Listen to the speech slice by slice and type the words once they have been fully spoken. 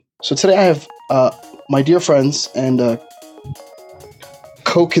So today I have my dear friends and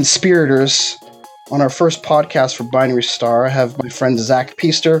co-conspirators on our first podcast for Binary Star. I have my friends Zach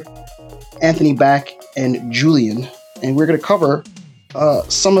Peaster, Anthony Back, and Julian, and we're going to cover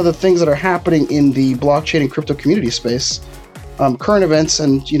some of the things that are happening in the blockchain and crypto community space, current events,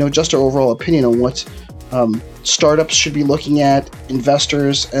 and just our overall opinion on what startups should be looking at,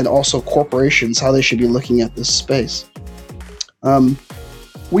 investors, and also corporations, how they should be looking at this space.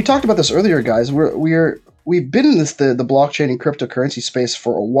 We talked about this earlier, guys. We've been in the blockchain and cryptocurrency space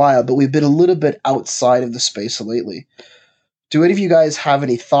for a while, but we've been a little bit outside of the space lately. Do any of you guys have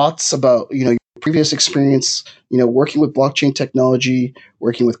any thoughts about your previous experience, working with blockchain technology,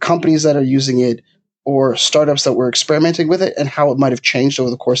 working with companies that are using it, or startups that were experimenting with it, and how it might have changed over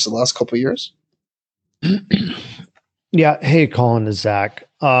the course of the last couple of years? Yeah. Hey, Colin, is Zach.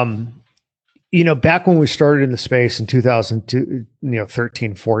 Back when we started in the space in 2002,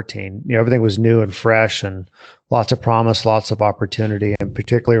 13, 14, everything was new and fresh and lots of promise, lots of opportunity, and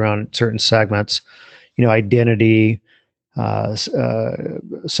particularly around certain segments, identity,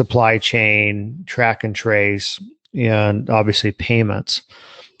 supply chain, track and trace, and obviously payments.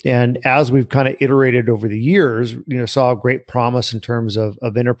 And as we've kind of iterated over the years, saw great promise in terms of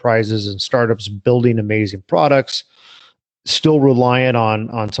enterprises and startups building amazing products, still reliant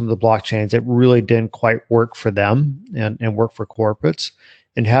on some of the blockchains that really didn't quite work for them and work for corporates.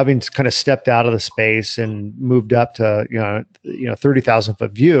 And having kind of stepped out of the space and moved up to 30,000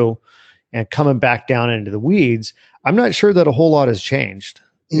 foot view and coming back down into the weeds, I'm not sure that a whole lot has changed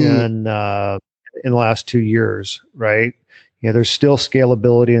in the last 2 years, right? There's still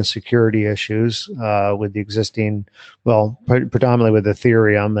scalability and security issues with the existing, predominantly with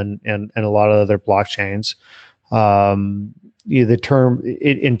Ethereum and a lot of other blockchains. The term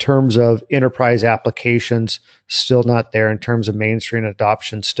in terms of enterprise applications, still not there. In terms of mainstream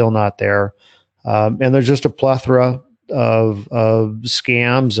adoption, still not there. And there's just a plethora of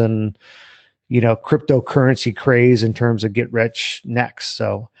scams and cryptocurrency craze in terms of get rich next.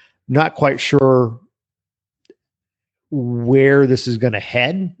 So not quite sure where this is going to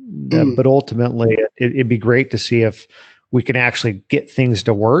head, but ultimately it'd be great to see if we can actually get things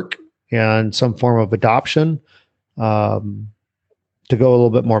to work and some form of adoption to go a little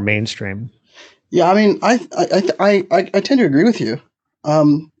bit more mainstream. Yeah, I mean, I tend to agree with you.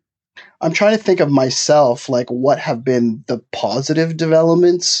 I'm trying to think of myself, like what have been the positive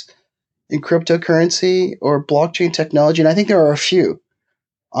developments in cryptocurrency or blockchain technology, and I think there are a few.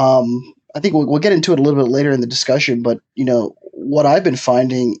 I think we'll get into it a little bit later in the discussion, but what I've been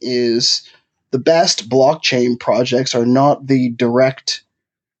finding is the best blockchain projects are not the direct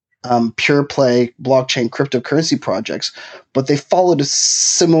pure play blockchain cryptocurrency projects, but they followed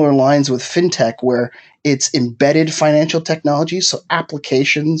similar lines with fintech where it's embedded financial technology, so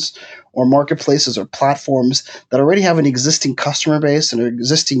applications or marketplaces or platforms that already have an existing customer base and an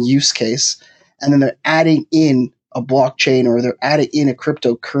existing use case, and then they're adding in a blockchain or they're adding in a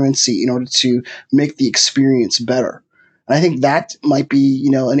cryptocurrency in order to make the experience better. And I think that might be,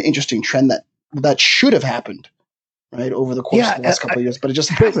 an interesting trend that should have happened, right, over the course of the last couple of years, but it just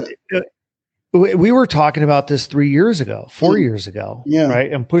hasn't. We were talking about this 4 years ago, right,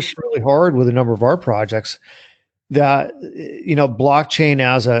 and pushed really hard with a number of our projects that blockchain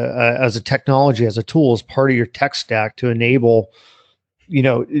as a technology, as a tool, as part of your tech stack to enable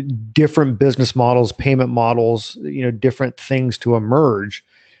different business models, payment models, different things to emerge.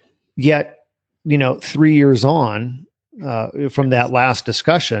 Yet 3 years on from that last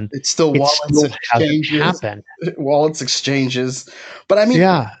discussion, it's still wallets exchanges. But I mean,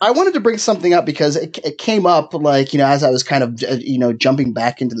 I wanted to bring something up because it came up as I was kind of jumping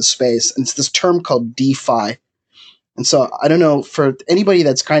back into the space, and it's this term called DeFi. And so I don't know, for anybody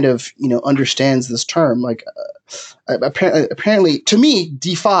that's kind of understands this term, apparently to me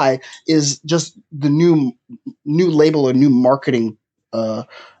DeFi is just the new label or new marketing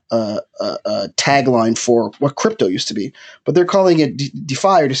tagline for what crypto used to be, but they're calling it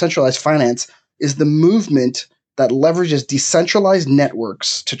DeFi, or decentralized finance, is the movement that leverages decentralized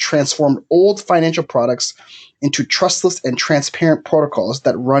networks to transform old financial products into trustless and transparent protocols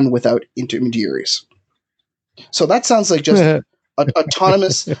that run without intermediaries. So that sounds like just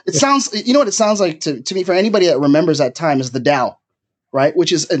autonomous. It sounds, what it sounds like to me, for anybody that remembers that time, is the DAO, right?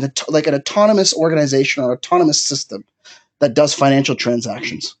 Which is an autonomous organization or autonomous system that does financial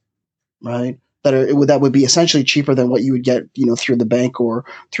transactions, right? That would be essentially cheaper than what you would get, through the bank or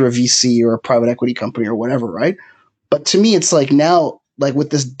through a VC or a private equity company or whatever, right? But to me, it's like now, with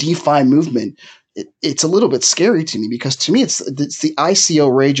this DeFi movement, it's a little bit scary to me, because to me, it's the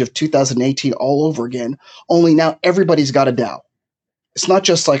ICO rage of 2018 all over again. Only now everybody's got a DAO, it's not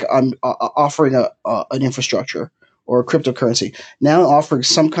just like I'm offering an infrastructure or a cryptocurrency. Now offering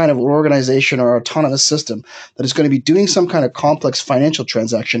some kind of organization or autonomous system that is going to be doing some kind of complex financial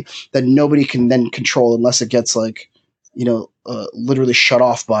transaction that nobody can then control unless it gets like, literally shut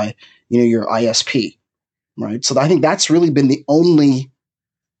off by, your ISP, right? So I think that's really been the only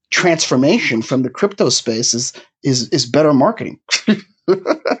transformation from the crypto space is better marketing.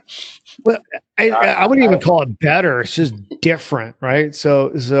 Well, I wouldn't even call it better. It's just different, right? So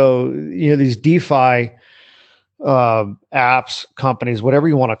these DeFi apps, companies, whatever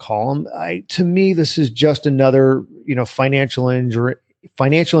you want to call them. To me, this is just another, financial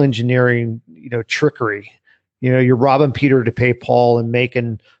engineering, trickery. You're robbing Peter to pay Paul and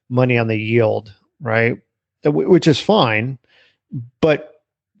making money on the yield, right? Which is fine, but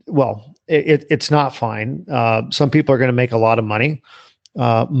it's not fine. Some people are going to make a lot of money.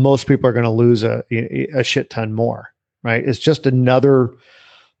 Most people are going to lose a shit ton more, right? It's just another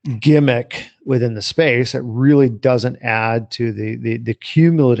gimmick within the space that really doesn't add to the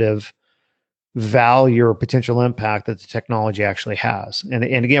cumulative value or potential impact that the technology actually has. And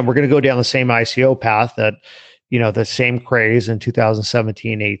again, we're going to go down the same ICO path that, the same craze in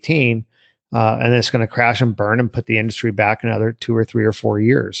 2017, 18, and it's going to crash and burn and put the industry back another 2 or 3 or 4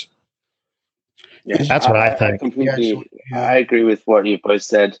 years. Yeah, that's what I think. I agree with what you both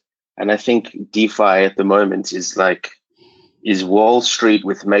said. And I think DeFi at the moment is Wall Street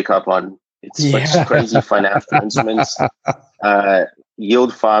with makeup on. It's like crazy financial instruments,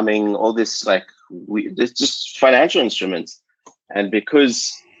 yield farming, all this it's just financial instruments. And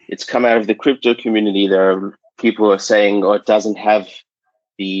because it's come out of the crypto community, there are people who are saying, it doesn't have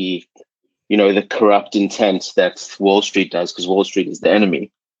the corrupt intent that Wall Street does, because Wall Street is the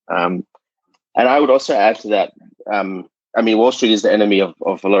enemy. And I would also add to that, Wall Street is the enemy of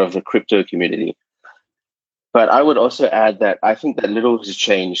a lot of the crypto community. But I would also add that I think that little has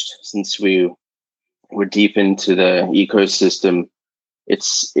changed since we were deep into the ecosystem.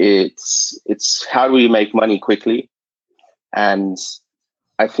 It's how do we make money quickly? And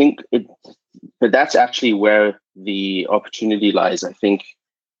I think but that's actually where the opportunity lies. I think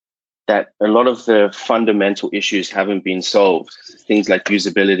that a lot of the fundamental issues haven't been solved. Things like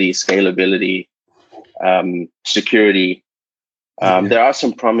usability, scalability, security. There are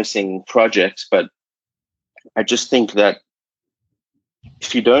some promising projects, but I just think that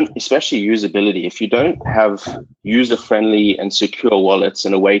if you don't, especially usability, if you don't have user-friendly and secure wallets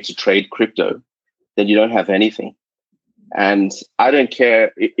and a way to trade crypto, then you don't have anything. And I don't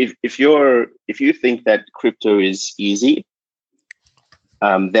care if you think that crypto is easy,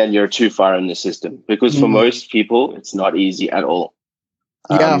 then you're too far in the system, because for most people, it's not easy at all.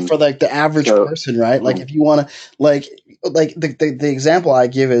 For the average person, right? Like if you want to, like the example I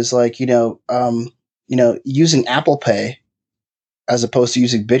give is using Apple Pay as opposed to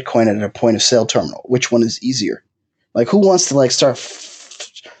using Bitcoin at a point of sale terminal. Which one is easier? Like, who wants to start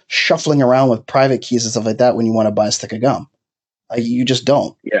shuffling around with private keys and stuff like that when you want to buy a stick of gum? Like, you just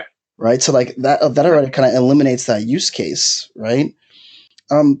don't. Yeah. Right. So that already kind of eliminates that use case, right?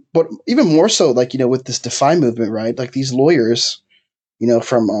 But even more so, with this DeFi movement, right? Like these lawyers,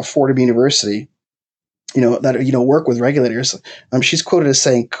 from Fordham University, that work with regulators. She's quoted as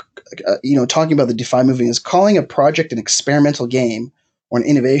saying, talking about the DeFi movement, is calling a project an experimental game or an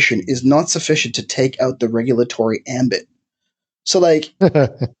innovation is not sufficient to take out the regulatory ambit. So I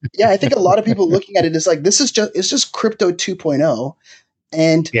think a lot of people looking at it is like, it's just crypto 2.0.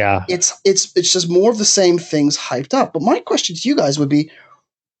 And it's just more of the same things hyped up. But my question to you guys would be,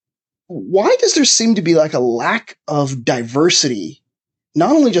 why does there seem to be a lack of diversity,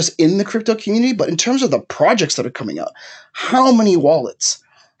 not only just in the crypto community, but in terms of the projects that are coming out? How many wallets?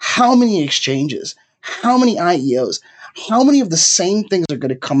 How many exchanges? How many IEOs? How many of the same things are going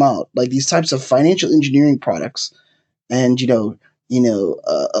to come out? Like these types of financial engineering products and,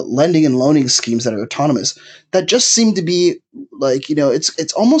 lending and loaning schemes that are autonomous, that just seem to be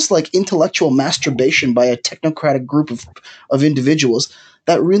it's almost like intellectual masturbation by a technocratic group of individuals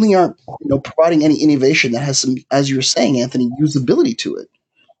that really aren't, providing any innovation that has some, as you were saying, Anthony, usability to it.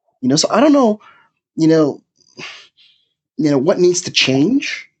 So I don't know, what needs to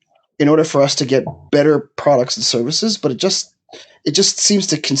change in order for us to get better products and services, but it just seems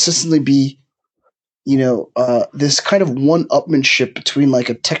to consistently be, this kind of one-upmanship between a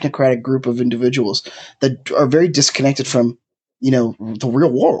technocratic group of individuals that are very disconnected from, the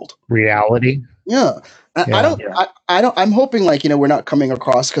real world. Reality. Yeah. I'm hoping we're not coming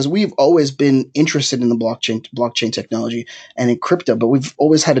across, because we've always been interested in the blockchain technology and in crypto, but we've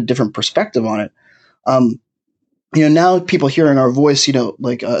always had a different perspective on it. Now people hearing our voice,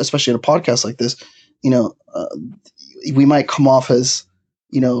 especially in a podcast like this, we might come off as,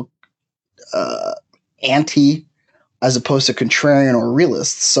 anti as opposed to contrarian or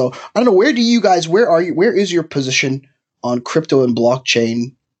realist. So I don't know, where is your position on crypto and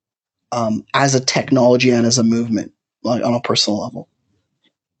blockchain as a technology and as a movement, like on a personal level?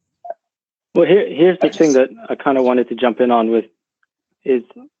 Well, here's the thing that I kind of wanted to jump in on with is,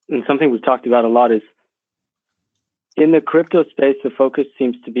 and something we've talked about a lot, is in the crypto space, the focus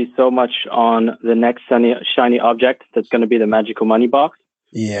seems to be so much on the next shiny object that's going to be the magical money box.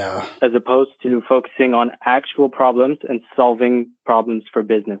 Yeah. As opposed to focusing on actual problems and solving problems for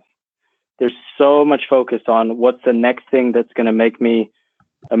business. There's so much focus on what's the next thing that's going to make me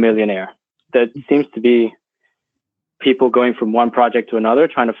a millionaire. That seems to be people going from one project to another,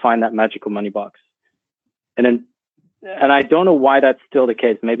 trying to find that magical money box. And I don't know why that's still the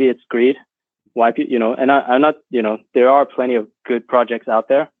case. Maybe it's greed. Why, and I'm not, there are plenty of good projects out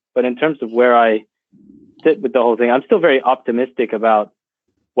there, but in terms of where I sit with the whole thing, I'm still very optimistic about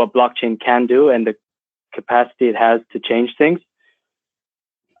what blockchain can do and the capacity it has to change things.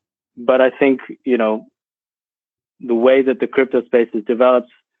 But I think, the way that the crypto space is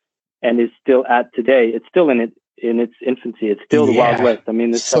developed and is still at today, it's still in its infancy. It's still the Wild West. I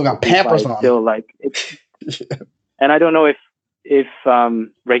mean, this still got Pampers on. Still like, and I don't know if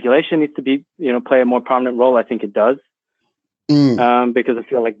regulation needs to be, play a more prominent role. I think it does, because I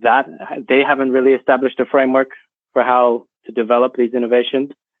feel like that they haven't really established a framework for how to develop these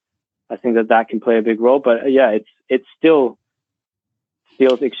innovations. I think that can play a big role, but yeah, it still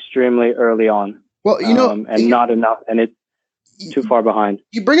feels extremely early on. Well, and not enough, and it's too far behind.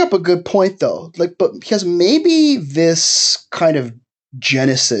 You bring up a good point, though, but because maybe this kind of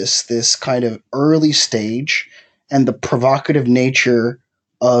genesis, this kind of early stage, and the provocative nature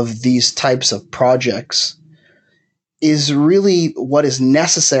of these types of projects is really what is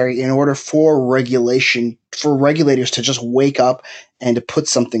necessary in order for regulators to just wake up and to put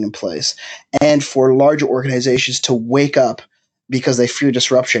something in place, and for larger organizations to wake up because they fear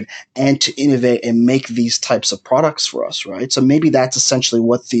disruption and to innovate and make these types of products for us, right? So maybe that's essentially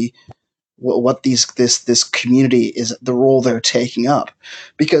what this community is, the role they're taking up.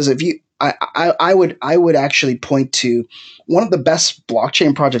 Because I would actually point to one of the best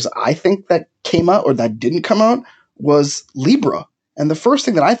blockchain projects I think that came out or that didn't come out was Libra. And the first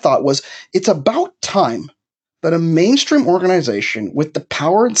thing that I thought was, it's about time that a mainstream organization with the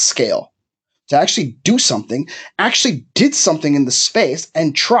power and scale to actually do something actually did something in the space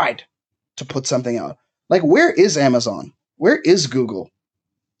and tried to put something out. Like, where is Amazon? Where is Google?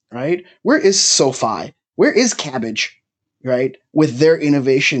 Right? Where is SoFi? Where is Cabbage? Right? With their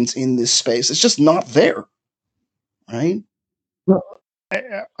innovations in this space. It's just not there. Right? Well,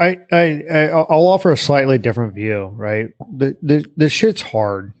 I'll offer a slightly different view, right? The shit's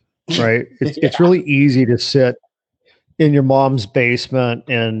hard, right? It's really easy to sit in your mom's basement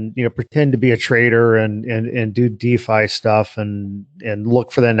and pretend to be a trader and do DeFi stuff and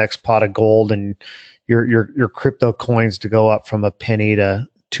look for the next pot of gold and your crypto coins to go up from a penny to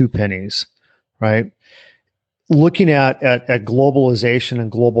 2 pennies, right? Looking at globalization and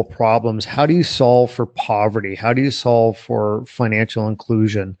global problems, how do you solve for poverty? How do you solve for financial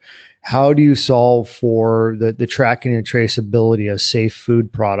inclusion? How do you solve for the tracking and traceability of safe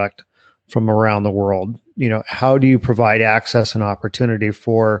food product from around the world? How do you provide access and opportunity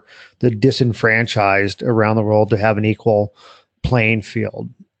for the disenfranchised around the world to have an equal playing field,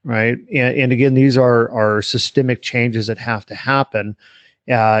 right? And again, these are systemic changes that have to happen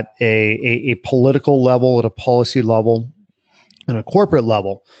at a political level, at a policy level, and a corporate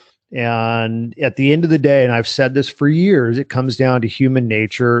level. And at the end of the day, and I've said this for years, it comes down to human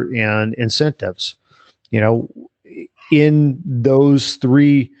nature and incentives. In those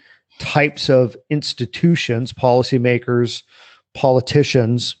three types of institutions, policymakers,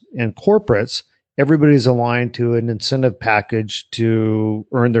 politicians, and corporates, everybody's aligned to an incentive package to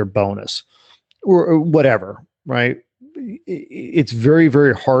earn their bonus or whatever, right? It's very,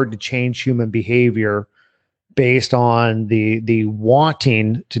 very hard to change human behavior based on the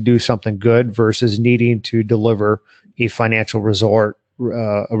wanting to do something good versus needing to deliver a financial result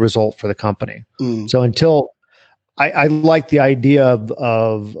for the company. So until I like the idea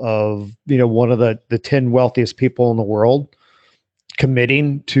of one of the 10 wealthiest people in the world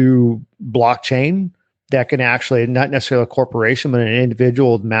committing to blockchain that can actually, not necessarily a corporation, but an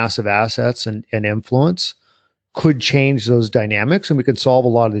individual with massive assets and influence, could change those dynamics, and we could solve a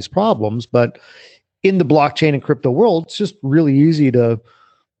lot of these problems. But in the blockchain and crypto world, it's just really easy to,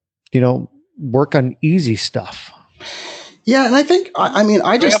 work on easy stuff. Yeah, and I think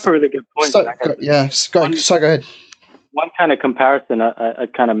I just up a really good point. Go ahead. One kind of comparison I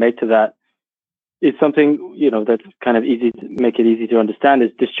kind of make to that is something, that's kind of easy to make it easy to understand, is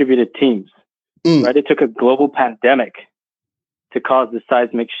distributed teams, right? It took a global pandemic to cause the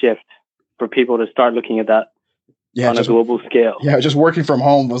seismic shift for people to start looking at that on a global scale. Yeah, just working from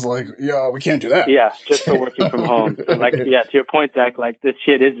home was like, yeah, we can't do that. Yeah, just for working from home. So to your point, Zach, this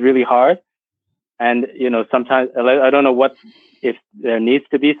shit is really hard. And, sometimes, I don't know if there needs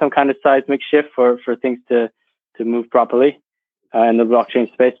to be some kind of seismic shift for things to move properly in the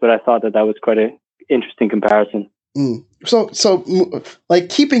blockchain space, but I thought that was quite an interesting comparison. So like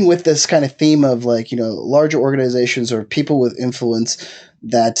keeping with this kind of theme of larger organizations or people with influence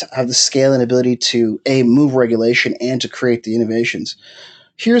that have the scale and ability to move regulation and to create the innovations.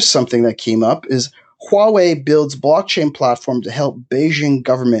 Here's something that came up is Huawei builds blockchain platform to help Beijing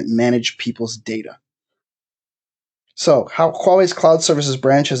government manage people's data. So how Huawei's cloud services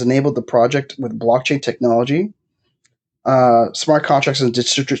branch has enabled the project with blockchain technology, smart contracts and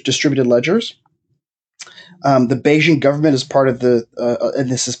distributed ledgers. The Beijing government is part of and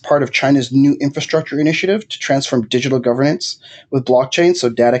this is part of China's new infrastructure initiative to transform digital governance with blockchain so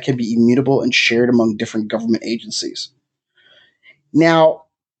data can be immutable and shared among different government agencies. Now,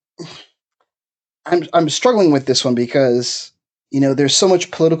 I'm struggling with this one because, there's so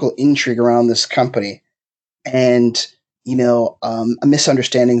much political intrigue around this company and,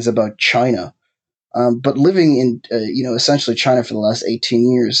 misunderstandings about China. But living in, essentially China for the last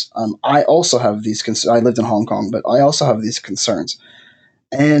 18 years, I also have these concerns. I lived in Hong Kong, but I also have these concerns.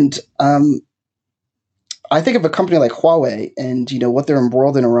 And I think of a company like Huawei and, what they're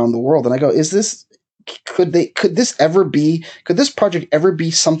embroiled in around the world. And I go, could this project ever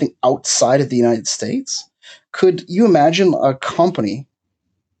be something outside of the United States? Could you imagine a company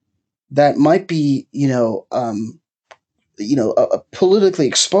that might be, politically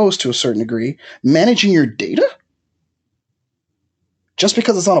exposed to a certain degree, managing your data just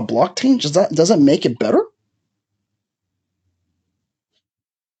because it's on a blockchain? Does that make it better?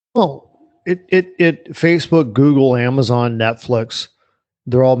 Well, Facebook, Google, Amazon, Netflix,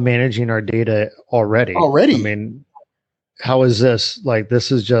 they're all managing our data already. I mean, how is this?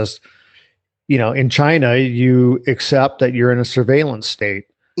 This is just, in China, you accept that you're in a surveillance state.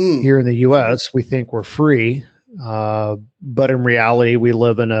 Here in the U.S., we think we're free. But in reality, we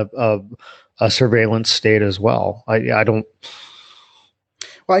live in a surveillance state as well. I don't.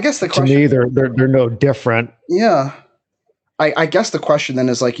 Well, I guess the question, to me, they're no different. Yeah, I guess the question then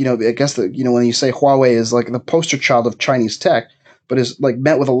is I guess that when you say Huawei is like the poster child of Chinese tech, but is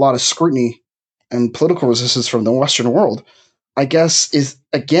met with a lot of scrutiny and political resistance from the Western world. I guess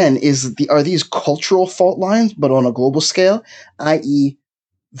are these cultural fault lines, but on a global scale, i.e.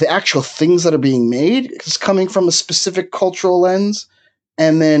 the actual things that are being made is coming from a specific cultural lens,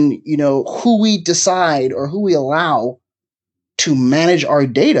 and then who we decide or who we allow to manage our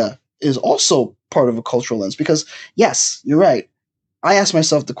data is also part of a cultural lens. Because yes, you're right. I ask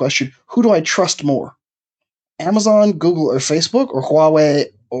myself the question: who do I trust more, Amazon, Google, or Facebook, or Huawei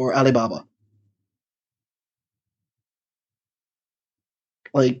or Alibaba?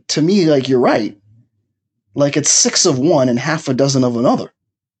 To me, you're right. It's 6 of one and half a dozen of another.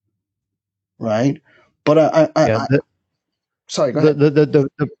 Right, but sorry. Go ahead.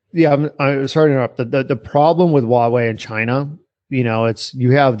 I'm sorry to interrupt. The problem with Huawei in China, it's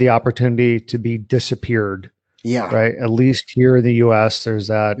you have the opportunity to be disappeared. Yeah. Right. At least here in the U.S., there's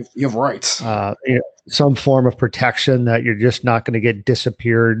that. You have rights. Some form of protection that you're just not going to get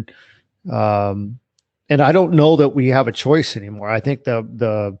disappeared. And I don't know that we have a choice anymore. I think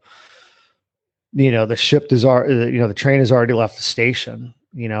the ship is the train has already left the station.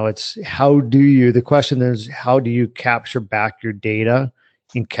 It's the question is, how do you capture back your data,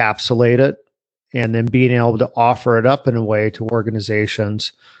 encapsulate it, and then being able to offer it up in a way to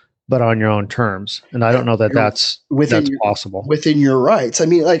organizations, but on your own terms? And I don't know that that's possible within your rights. I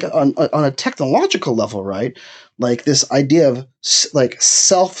mean, on a technological level, right? This idea of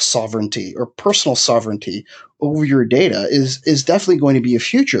self-sovereignty or personal sovereignty over your data is definitely going to be a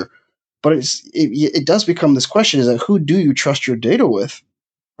future. But it does become this question: is that who do you trust your data with?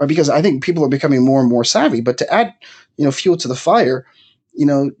 Right? Because I think people are becoming more and more savvy. But to add, fuel to the fire,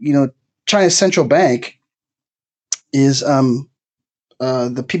 China's central bank is the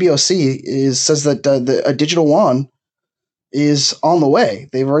PBOC says that a digital yuan is on the way.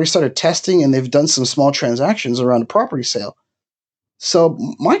 They've already started testing and they've done some small transactions around a property sale. So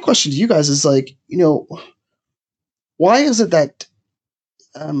my question to you guys is why is it that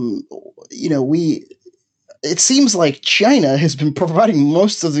it seems like China has been providing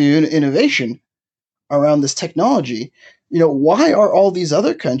most of the innovation around this technology. Why are all these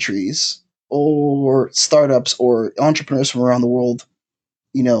other countries or startups or entrepreneurs from around the world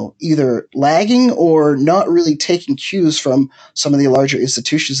either lagging or not really taking cues from some of the larger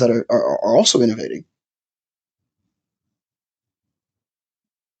institutions that are also innovating.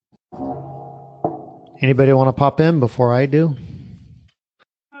 Anybody want to pop in before I do?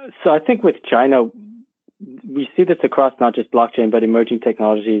 So I think with China, we see this across not just blockchain, but emerging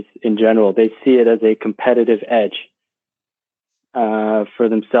technologies in general. They see it as a competitive edge for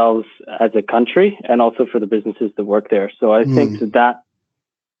themselves as a country and also for the businesses that work there. So I think that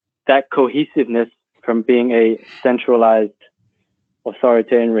cohesiveness from being a centralized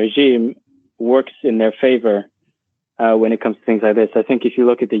authoritarian regime works in their favor when it comes to things like this. I think if you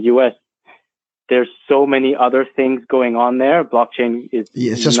look at the US, there's so many other things going on there. Blockchain is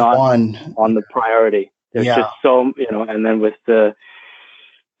it's just not one on the priority. There's just so, and then with the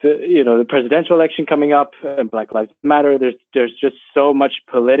presidential election coming up and Black Lives Matter, there's just so much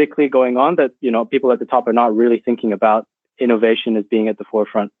politically going on that, people at the top are not really thinking about innovation as being at the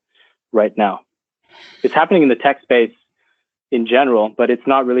forefront right now. It's happening in the tech space in general, but it's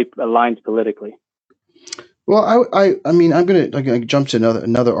not really aligned politically. Well, I mean, I'm gonna jump to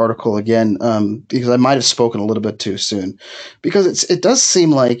another article again because I might have spoken a little bit too soon, because it does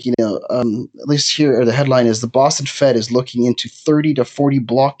seem like at least here the headline is the Boston Fed is looking into 30 to 40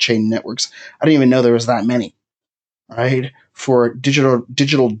 blockchain networks. I didn't even know there was that many, right? For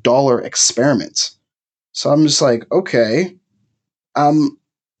digital dollar experiments. So I'm just like, okay,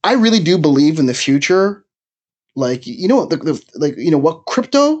 I really do believe in the future. Like what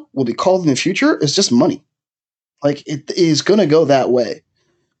crypto will be called in the future is just money. Like it is going to go that way,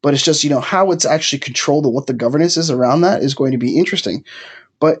 but it's just how it's actually controlled and what the governance is around that is going to be interesting.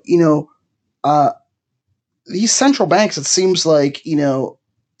 But these central banks, it seems like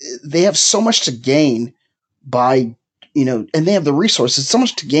they have so much to gain by and they have the resources, so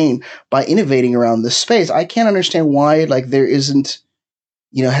much to gain by innovating around this space. I can't understand why there isn't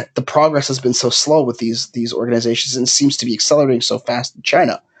the progress has been so slow with these organizations and seems to be accelerating so fast in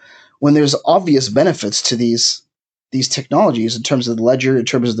China, when there's obvious benefits to these technologies in terms of the ledger, in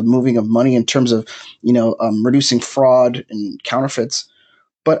terms of the moving of money, in terms of reducing fraud and counterfeits.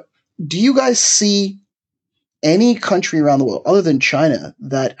 But do you guys see any country around the world other than China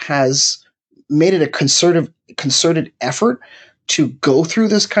that has made it a concerted effort to go through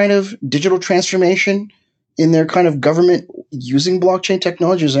this kind of digital transformation in their kind of government using blockchain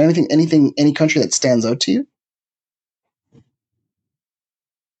technology? Is there any country that stands out to you?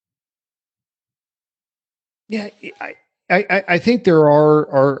 Yeah, I think there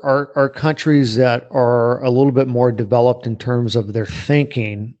are countries that are a little bit more developed in terms of their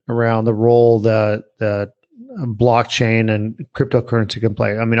thinking around the role that blockchain and cryptocurrency can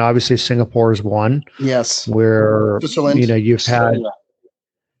play. I mean, obviously Singapore is one. Yes. Where you've had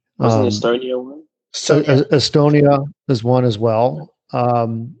wasn't Estonia one? Estonia is one as well.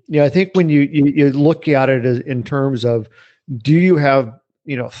 I think when you look at it in terms of, do you have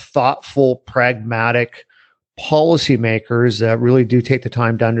thoughtful, pragmatic policymakers that really do take the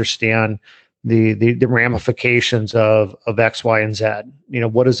time to understand the ramifications of X, Y, and Z?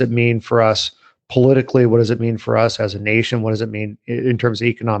 What does it mean for us politically? What does it mean for us as a nation? What does it mean in terms of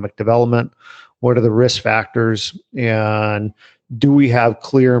economic development? What are the risk factors? And do we have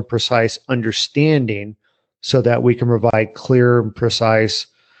clear and precise understanding so that we can provide clear and precise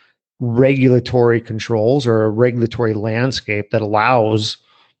regulatory controls or a regulatory landscape that allows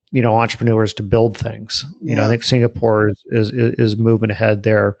entrepreneurs to build things? I think Singapore is moving ahead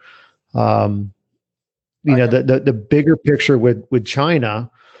there. The bigger picture with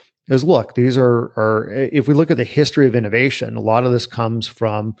China is, look, these are if we look at the history of innovation, a lot of this comes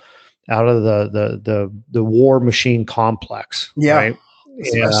from out of the war machine complex. Yeah. Right?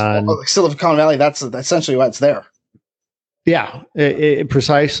 And Silicon Valley, that's essentially why it's there. Yeah,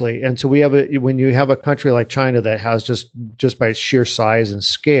 precisely. And so when you have a country like China that has just by its sheer size and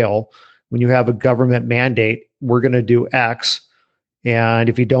scale, when you have a government mandate, we're going to do X, and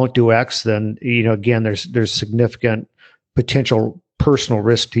if you don't do X, then again, there's significant potential personal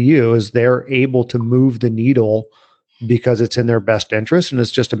risk to you, as they're able to move the needle because it's in their best interest, and it's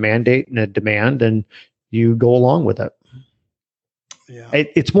just a mandate and a demand, and you go along with it. Yeah.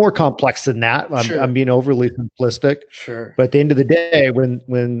 It's more complex than that. I'm being overly simplistic. Sure. But at the end of the day, when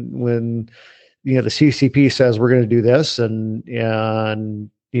the CCP says we're going to do this, and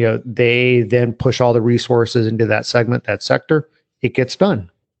they then push all the resources into that segment, that sector, it gets done.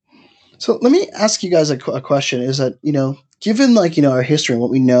 So let me ask you guys a question. Is that given our history and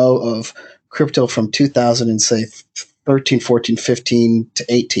what we know of crypto from 2000 and say 13, 14, 15 to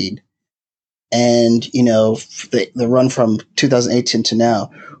 18. And, the run from 2018 to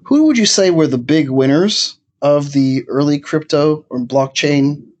now, who would you say were the big winners of the early crypto or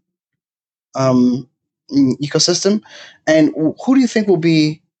blockchain ecosystem, and who do you think will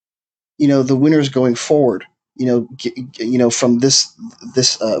be, the winners going forward? From this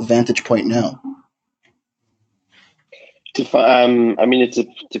vantage point now. I mean, it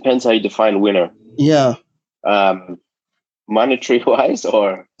depends how you define winner. Yeah. Monetary wise,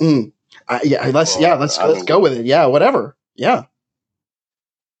 or let's go with it. Yeah, whatever. Yeah.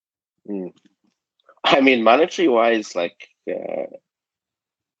 I mean, monetary wise, like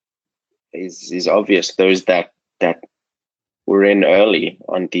is obvious. Those that were in early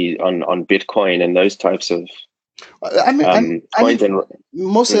on Bitcoin and those types of coins, and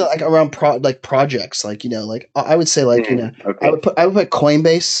mostly like around projects, like I would say okay. I would put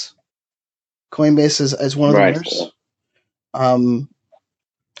Coinbase. Coinbase is one of the winners.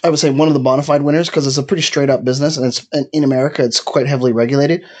 I would say one of the bona fide winners because it's a pretty straight up business, and in America it's quite heavily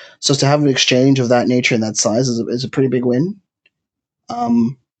regulated. So to have an exchange of that nature and that size is a pretty big win.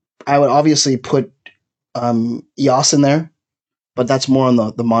 I would obviously put EOS in there, but that's more on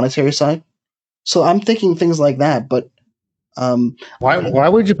the monetary side. So I'm thinking things like that. But why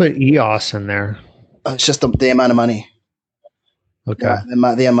would you put EOS in there? It's just the amount of money. Okay. Yeah,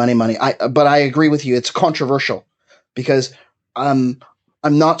 the amount of money. But I agree with you. It's controversial because I'm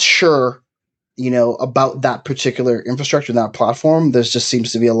not sure, about that particular infrastructure, that platform. There just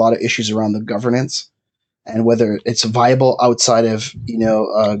seems to be a lot of issues around the governance and whether it's viable outside of,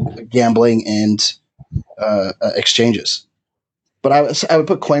 gambling and exchanges. But I would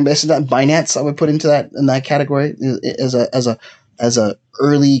put Coinbase in that. Binance I would put in that category as a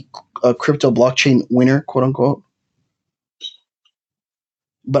early crypto blockchain winner, quote unquote.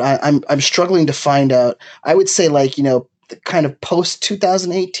 But I'm struggling to find out. I would say the kind of post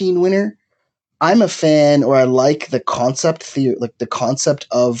 2018 winner. I'm a fan, or I like the concept the concept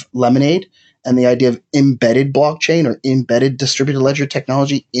of Lemonade and the idea of embedded blockchain or embedded distributed ledger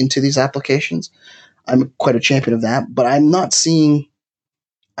technology into these applications. I'm quite a champion of that, but I'm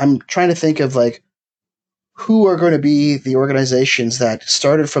trying to think of who are going to be the organizations that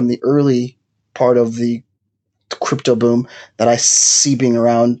started from the early part of the crypto boom that I see being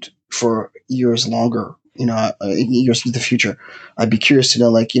around for years longer, years into the future. I'd be curious to know,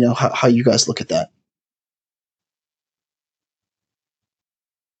 how you guys look at that.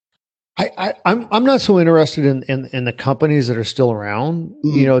 I'm not so interested in the companies that are still around.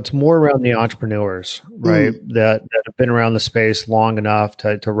 It's more around the entrepreneurs, right? That have been around the space long enough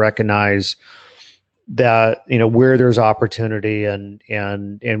to recognize that, where there's opportunity and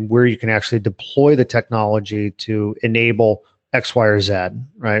where you can actually deploy the technology to enable X, Y, or Z,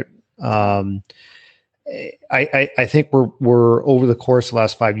 right? I think we're over the course of the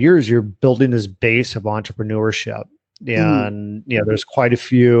last 5 years, you're building this base of entrepreneurship, and there's quite a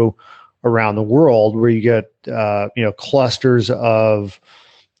few around the world where you get clusters of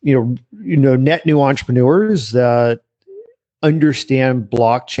net new entrepreneurs that understand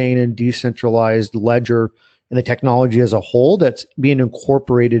blockchain and decentralized ledger and the technology as a whole that's being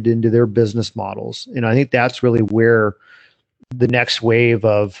incorporated into their business models. And I think that's really where the next wave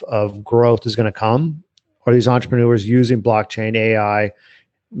of growth is going to come. Are these entrepreneurs using blockchain, AI,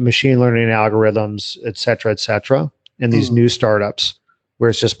 machine learning algorithms, et cetera, and these new startups where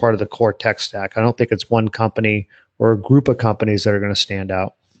it's just part of the core tech stack? I don't think it's one company or a group of companies that are going to stand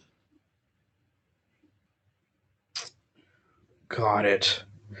out. Got it.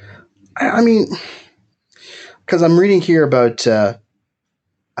 I mean, because I'm reading here about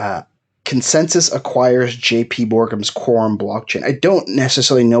Consensus acquires JP Morgan's Quorum blockchain. I don't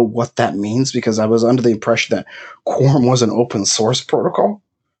necessarily know what that means because I was under the impression that Quorum was an open source protocol.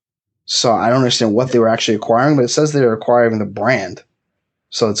 So I don't understand what they were actually acquiring, but it says they're acquiring the brand.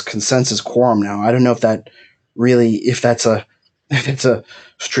 So it's Consensus Quorum now. I don't know if it's a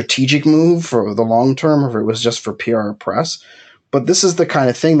strategic move for the long term, or if it was just for PR or press. But this is the kind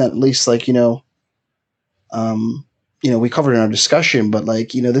of thing that at least we covered in our discussion, but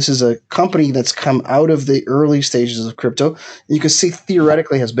this is a company that's come out of the early stages of crypto. And you can see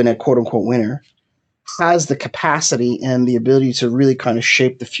theoretically has been a quote unquote winner, has the capacity and the ability to really kind of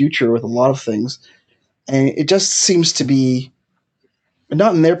shape the future with a lot of things. And it just seems to be,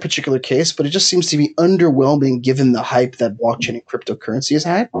 not in their particular case, but it just seems to be underwhelming given the hype that blockchain and cryptocurrency has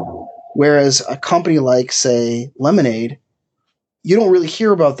had. Whereas a company like, say, Lemonade, you don't really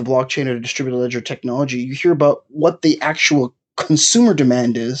hear about the blockchain or distributed ledger technology. You hear about what the actual consumer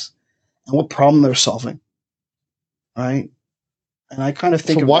demand is and what problem they're solving, right? And I kind of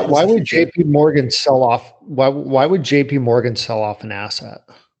think why would JP Morgan sell off? Why would JP Morgan sell off an asset?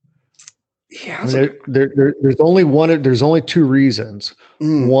 Yeah. I mean, there's only two reasons.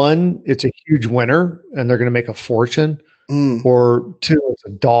 One, it's a huge winner and they're going to make a fortune, or two, it's a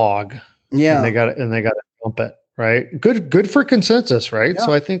dog. Yeah. And they got to dump it, right? Good for consensus, right? Yeah.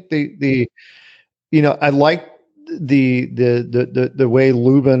 So I think I like the way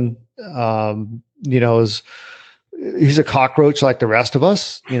Lubin, he's a cockroach like the rest of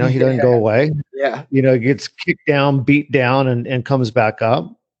us. He doesn't go away. Yeah. Gets kicked down, beat down, and comes back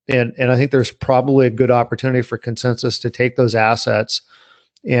up. And I think there's probably a good opportunity for consensus to take those assets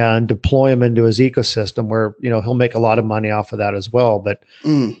and deploy them into his ecosystem where, he'll make a lot of money off of that as well. But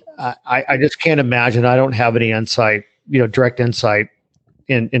I just can't imagine. I don't have any insight, direct insight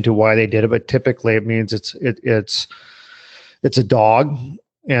into why they did it. But typically it means it's a dog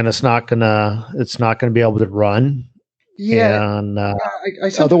and it's not gonna be able to run. Yeah. And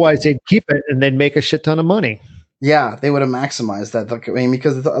otherwise they'd keep it and they'd make a shit ton of money. Yeah, they would have maximized that.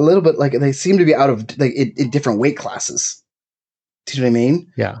 Because it's a little bit like they seem to be out of in different weight classes. Do you know what I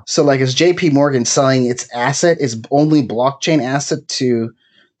mean? Yeah. So is JP Morgan selling its asset, its only blockchain asset, to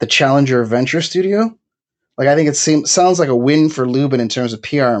the Challenger Venture Studio? I think it sounds like a win for Lubin in terms of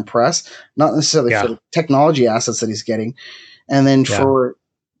PR and press, not necessarily for the technology assets that he's getting. And then for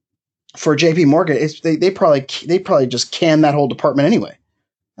JP Morgan, they probably just can that whole department anyway.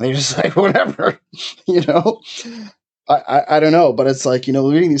 And they're just like, whatever, I don't know, but it's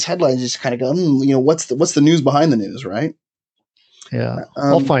reading these headlines, you just kind of go, what's the news behind the news, right? Yeah,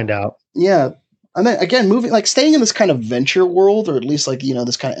 I'll find out. Yeah, and then again, staying in this kind of venture world, or at least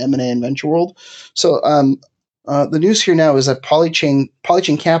this kind of M&A and venture world. So, the news here now is that Polychain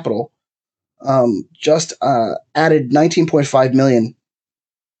Capital just added $19.5 million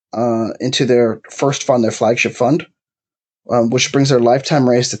into their first fund, their flagship fund. Which brings their lifetime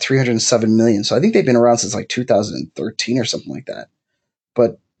raise to $307 million. So I think they've been around since 2013 or something like that.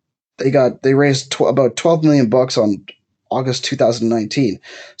 But they raised about $12 million on August 2019.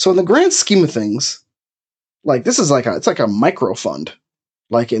 So in the grand scheme of things, this is it's like a micro fund.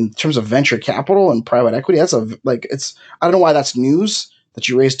 In terms of venture capital and private equity, that's I don't know why that's news that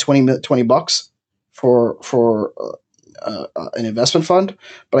you raised $20 for an investment fund,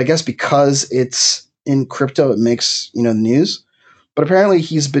 but I guess because it's in crypto, it makes the news. But apparently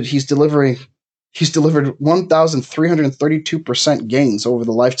he's delivered 1,332% gains over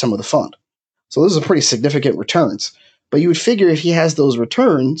the lifetime of the fund. So those are pretty significant returns. But you would figure if he has those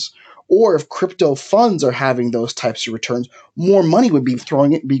returns, or if crypto funds are having those types of returns, more money would be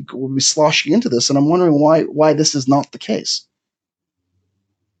sloshing into this. And I'm wondering why this is not the case.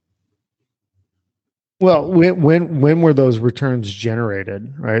 Well, when were those returns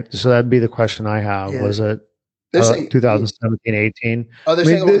generated, right? So that'd be the question I have. Yeah. Was it 2017, 18? Oh, they're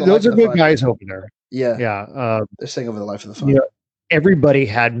saying those are good guys over there. Yeah. Yeah. They're saying over the life of the fund. Everybody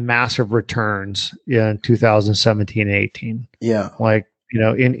had massive returns in 2017 and 18. Yeah.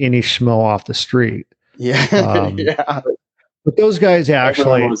 In any schmo off the street. Yeah. Yeah. But those guys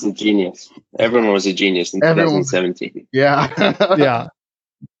actually... Everyone was a genius. Everyone was a genius in 2017. Yeah. Yeah.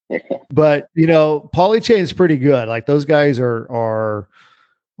 But Polychain is pretty good. Those guys are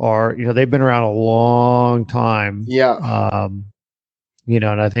they've been around a long time. Yeah. And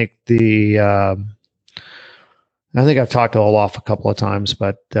I think I think I've talked to Olaf a couple of times,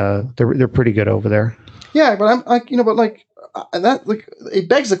 but they're pretty good over there. Yeah, but I'm it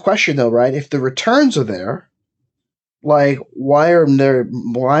begs the question though, right? If the returns are there, why are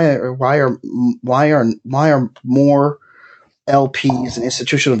more LPs and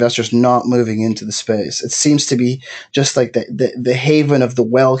institutional investors not moving into the space? It seems to be just the haven of the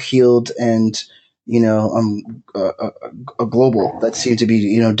well-heeled and a global that seem to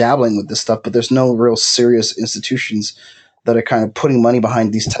be dabbling with this stuff, but there's no real serious institutions that are kind of putting money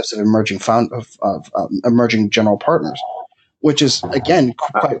behind these types of emerging general partners, which is again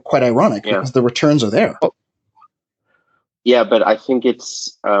quite ironic because the returns are there. Yeah, but I think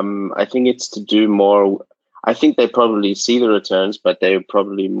it's to do more. I think they probably see the returns, but they're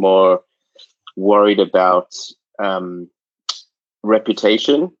probably more worried about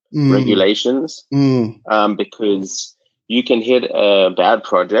reputation, regulations, because you can hit a bad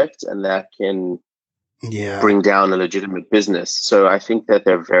project and that can bring down a legitimate business. So I think that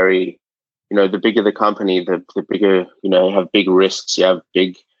they're very, the bigger the company, the bigger, you have big risks. You have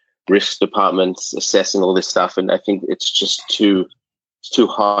big risk departments assessing all this stuff. And I think it's just too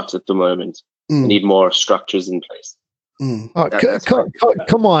hot at the moment. They need more structures in place.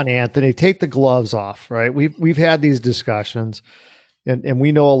 Come on, Anthony, take the gloves off, right? We've had these discussions and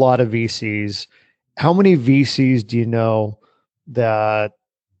we know a lot of VCs. How many VCs do you know that,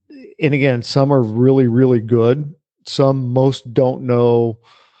 and again, some are really, really good. Most don't know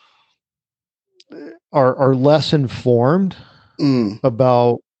are less informed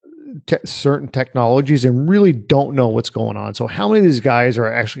about certain technologies and really don't know what's going on. So how many of these guys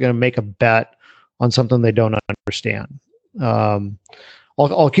are actually going to make a bet on something they don't understand?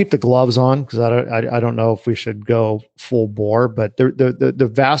 I'll keep the gloves on because I don't know if we should go full bore, but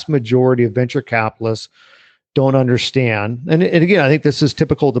the vast majority of venture capitalists don't understand. And again, I think this is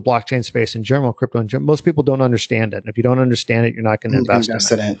typical of the blockchain space in general, crypto in general. Most people don't understand it. And if you don't understand it, you're not going to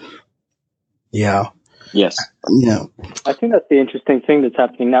invest in it. Yeah. Yes. Yeah. I think that's the interesting thing that's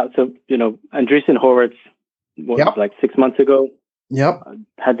happening now. So, Andreessen Horowitz, like 6 months ago,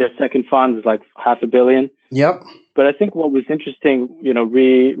 had their second fund, was like $500 million. Yep. But I think what was interesting,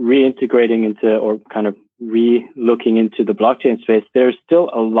 reintegrating into, or kind of re-looking into the blockchain space, there's still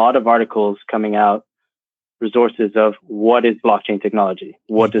a lot of articles coming out, resources of what is blockchain technology?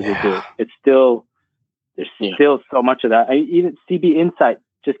 What does it do? It's still, there's still so much of that. Even CB Insight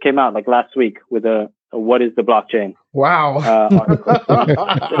just came out like last week with a what is the blockchain? Wow. Article.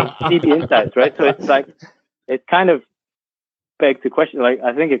 CB Insights, right? So it's like, it kind of begs the question, like,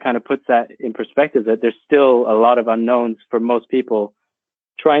 I think it kind of puts that in perspective, that there's still a lot of unknowns for most people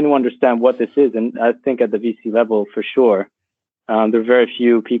trying to understand what this is. And I think at the VC level, for sure, there are very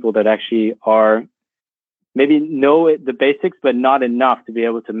few people that actually are maybe know the basics, but not enough to be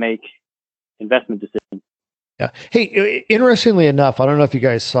able to make investment decisions. Yeah. Hey, interestingly enough, I don't know if you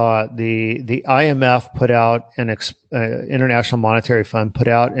guys saw it, the IMF put out International Monetary Fund put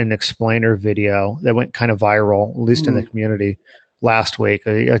out an explainer video that went kind of viral, at least in the community last week,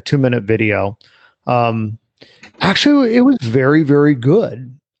 a 2-minute video. Actually, it was very, very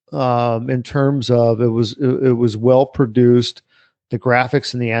good in terms of it was well produced. The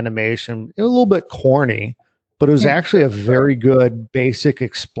graphics and the animation, a little bit corny, but it was actually a very good basic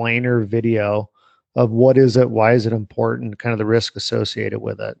explainer video of what is it, why is it important, kind of the risk associated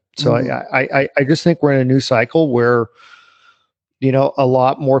with it. So I just think we're in a new cycle where, a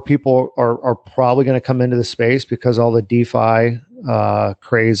lot more people are probably going to come into the space because all the DeFi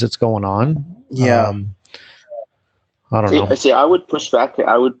craze that's going on. Yeah. I don't know. See, I would push back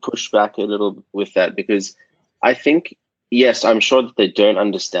a little with that, because I think, yes, I'm sure that they don't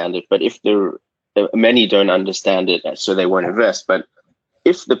understand it, but if many don't understand it, so they won't invest. But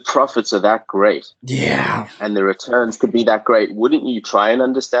if the profits are that great, and the returns could be that great, wouldn't you try and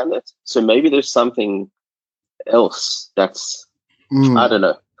understand it? So maybe there's something else that's, I don't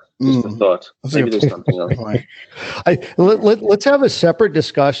know, just a thought. Maybe there's something else. Let's have a separate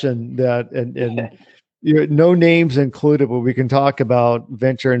discussion that, and no names included, but we can talk about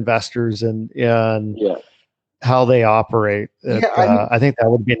venture investors and how they operate. I think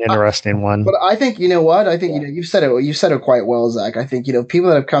that would be an interesting one. But I think, what? I think, you said it quite well, Zach. I think, people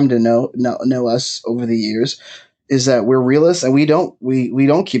that have come to know us over the years is that we're realists, and we don't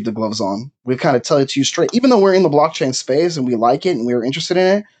keep the gloves on. We kind of tell it to you straight, even though we're in the blockchain space and we like it and we're interested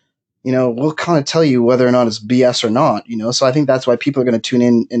in it, we'll kind of tell you whether or not it's BS or not, so I think that's why people are going to tune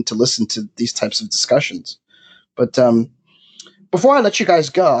in and to listen to these types of discussions. But, before I let you guys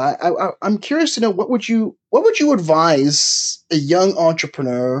go, I'm curious to know what would you advise a young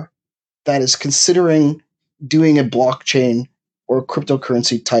entrepreneur that is considering doing a blockchain or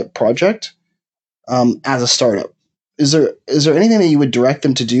cryptocurrency type project as a startup? Is there anything that you would direct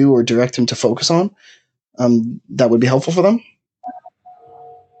them to do or direct them to focus on that would be helpful for them?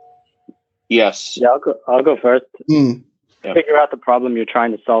 Yes. Yeah, I'll go first. Figure out the problem you're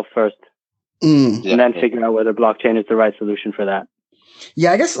trying to solve first. And then figure out whether blockchain is the right solution for that.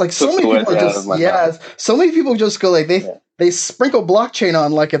 Yeah, I guess like so many people just go like they sprinkle blockchain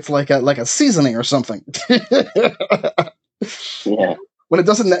on like it's like a seasoning or something. Yeah. When it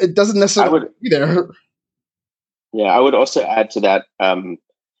doesn't necessarily be there. Yeah, I would also add to that.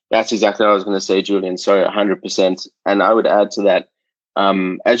 That's exactly what I was going to say, Julian. Sorry, 100%. And I would add to that,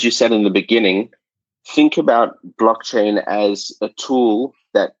 as you said in the beginning, think about blockchain as a tool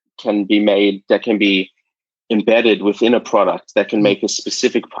that can be embedded within a product that can make a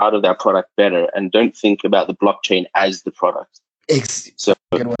specific part of that product better, and don't think about the blockchain as the product. So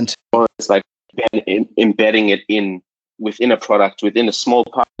it's like embedding it within a product, within a small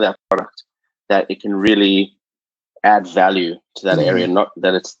part of that product, that it can really add value to that area, not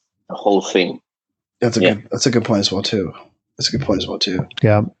that it's the whole thing. That's a good point as well too.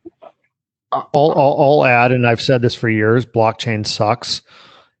 Yeah. I'll add, and I've said this for years, blockchain sucks,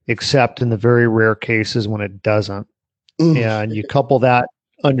 except in the very rare cases when it doesn't. And you couple that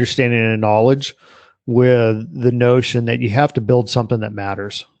understanding and knowledge with the notion that you have to build something that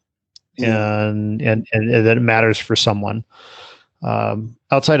matters, and that it matters for someone.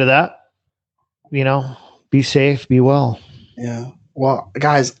 Outside of that, be safe, be well. Yeah. Well,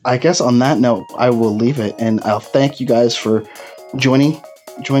 guys, I guess on that note, I will leave it, and I'll thank you guys for joining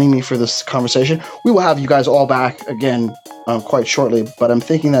me for this conversation. We will have you guys all back again quite shortly, but I'm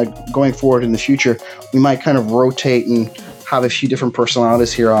thinking that going forward in the future, we might kind of rotate and have a few different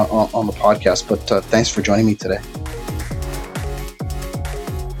personalities here on the podcast. But thanks for joining me today.